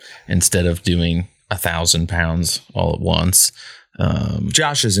 right? Instead of doing 1,000 pounds all at once.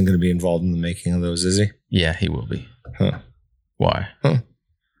 Josh isn't going to be involved in the making of those, is he? Yeah, he will be. Huh? Why? Huh?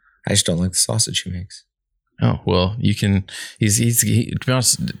 I just don't like the sausage he makes. Oh, well, you can, to be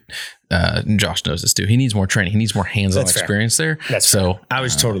honest, Josh knows this too. He needs more training. He needs more hands-on experience there. That's so fair. I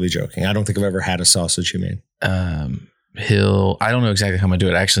was totally joking. I don't think I've ever had a sausage he made. I don't know exactly how I'm going to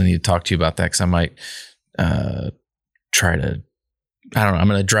do it. I actually need to talk to you about that because I might try to I don't know. I'm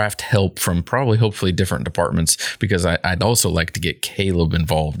going to draft help from hopefully different departments, because I'd also like to get Caleb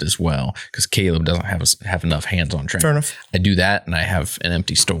involved as well, because Caleb doesn't have enough hands-on training. Fair enough. I do that, and I have an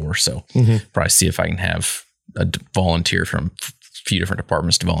empty store, so probably see if I can have a volunteer from a few different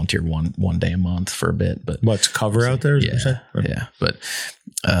departments to volunteer one day a month for a bit. But what, to cover out there? Yeah. But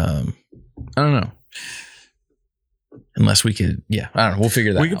I don't know. Unless we could, I don't know. We'll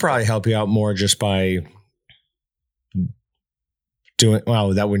figure that out. We could probably help you out more just by doing,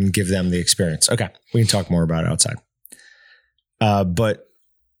 well, that wouldn't give them the experience. Okay. We can talk more about it outside. But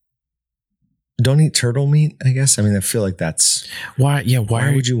don't eat turtle meat, I guess. I mean, I feel like that's why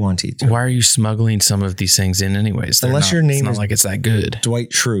would you want to eat turtle? Why are you smuggling some of these things in anyways? Unless your name is like it's that good. Dwight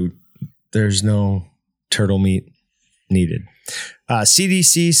Schrute, there's no turtle meat needed.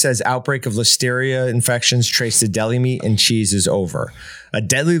 CDC says outbreak of listeria infections traced to deli meat and cheese is over. A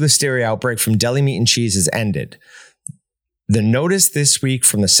deadly listeria outbreak from deli meat and cheese has ended. The notice this week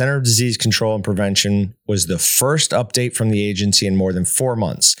from the Center of Disease Control and Prevention was the first update from the agency in more than 4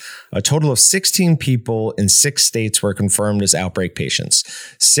 months. A total of 16 people in 6 states were confirmed as outbreak patients.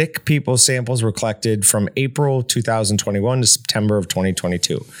 Sick people samples were collected from April 2021 to September of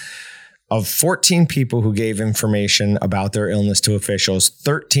 2022. Of 14 people who gave information about their illness to officials,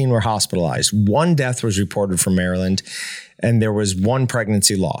 13 were hospitalized. 1 death was reported from Maryland, and there was 1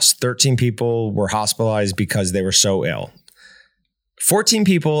 pregnancy loss. 13 people were hospitalized because they were so ill. 14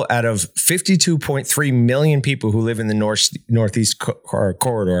 people out of 52.3 million people who live in the Northeast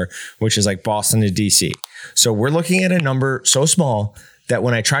corridor, which is like Boston to DC. So we're looking at a number so small that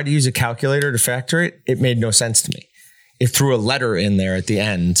when I tried to use a calculator to factor it, it made no sense to me. It threw a letter in there at the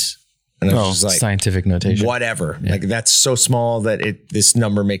end. And I was just like, scientific notation. Whatever. Yeah. Like, that's so small that this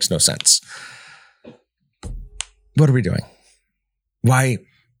number makes no sense. What are we doing? Why?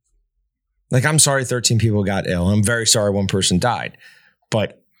 Like, I'm sorry 13 people got ill. I'm very sorry 1 person died.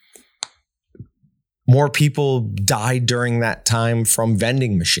 But more people died during that time from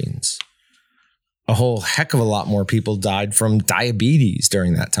vending machines. A whole heck of a lot more people died from diabetes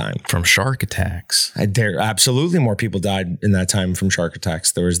during that time. From shark attacks. There absolutely more people died in that time from shark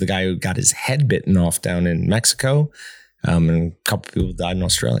attacks. There was the guy who got his head bitten off down in Mexico, and a couple of people died in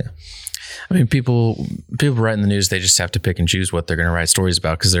Australia. I mean, people write in the news, they just have to pick and choose what they're going to write stories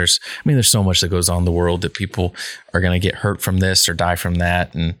about, because there's so much that goes on in the world that people are going to get hurt from this or die from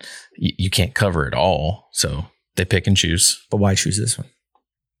that, and you can't cover it all. So they pick and choose. But why choose this one?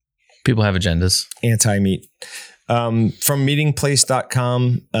 People have agendas. Anti-meat. From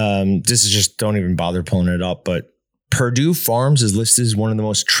meetingplace.com, this is just, don't even bother pulling it up, but Purdue Farms is listed as one of the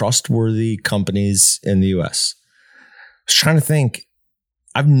most trustworthy companies in the U.S. I was trying to think.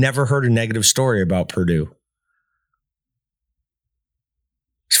 I've never heard a negative story about Purdue.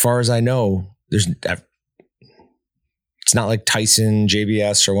 As far as I know, it's not like Tyson,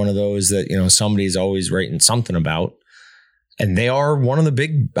 JBS, or one of those that, somebody's always writing something about. And they are one of the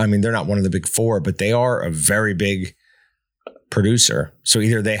big, they're not one of the big 4, but they are a very big producer. So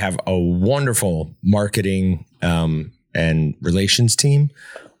either they have a wonderful marketing and relations team,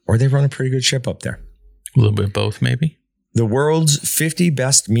 or they run a pretty good ship up there. A little bit of both, maybe. The world's 50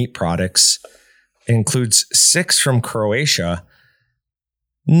 best meat products includes 6 from Croatia,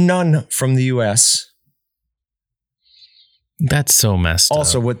 none from the U.S. That's so messed up.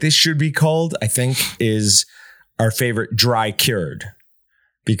 Also, what this should be called, I think, is our favorite dry cured,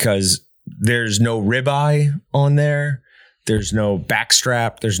 because there's no ribeye on there. There's no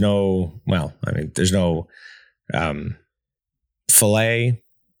backstrap. There's no filet.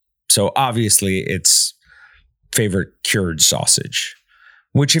 So obviously it's favorite cured sausage,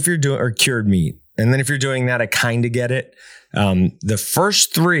 which if you're doing, or cured meat. And then if you're doing that, I kind of get it. The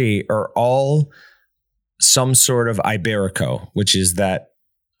first 3 are all some sort of Iberico, which is that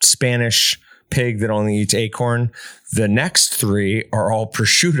Spanish pig that only eats acorn. The next 3 are all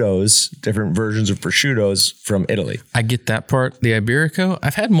prosciuttos, different versions of prosciuttos from Italy. I get that part. The Iberico,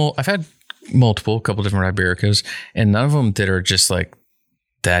 I've had multiple, a couple different Ibericos, and none of them that are just like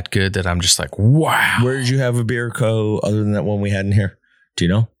that good that I'm just like, wow. Where did you have Iberico other than that one we had in here? Do you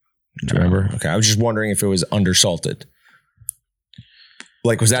know? Do you remember? Okay, I was just wondering if it was undersalted.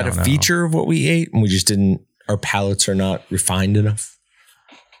 Like, was that a feature of what we ate and we just didn't, our palates are not refined enough?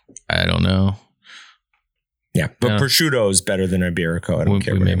 I don't know. Yeah, but prosciutto is better than Iberico. I don't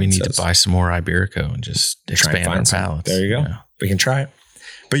care. We maybe need to buy some more Iberico and just expand our palates. There you go. Yeah. We can try it.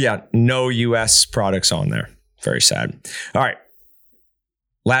 But yeah, no U.S. products on there. Very sad. All right.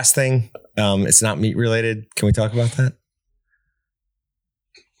 Last thing. It's not meat related. Can we talk about that?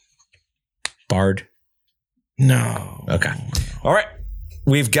 Bard? No. Okay. All right.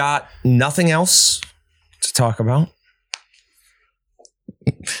 We've got nothing else to talk about.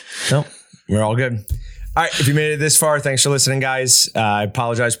 Nope. We're all good. All right. If you made it this far, thanks for listening, guys. I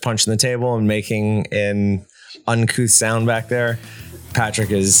apologize for punching the table and making an uncouth sound back there.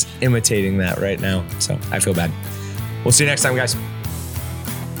 Patrick is imitating that right now, so I feel bad. We'll see you next time, guys.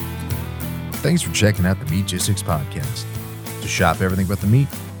 Thanks for checking out the Meatgistics podcast. To shop everything but the meat,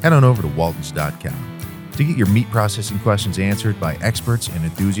 head on over to waltons.com. To get your meat processing questions answered by experts and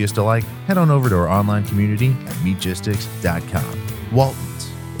enthusiasts alike, head on over to our online community at meatgistics.com. Waltons,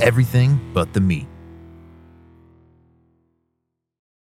 everything but the meat.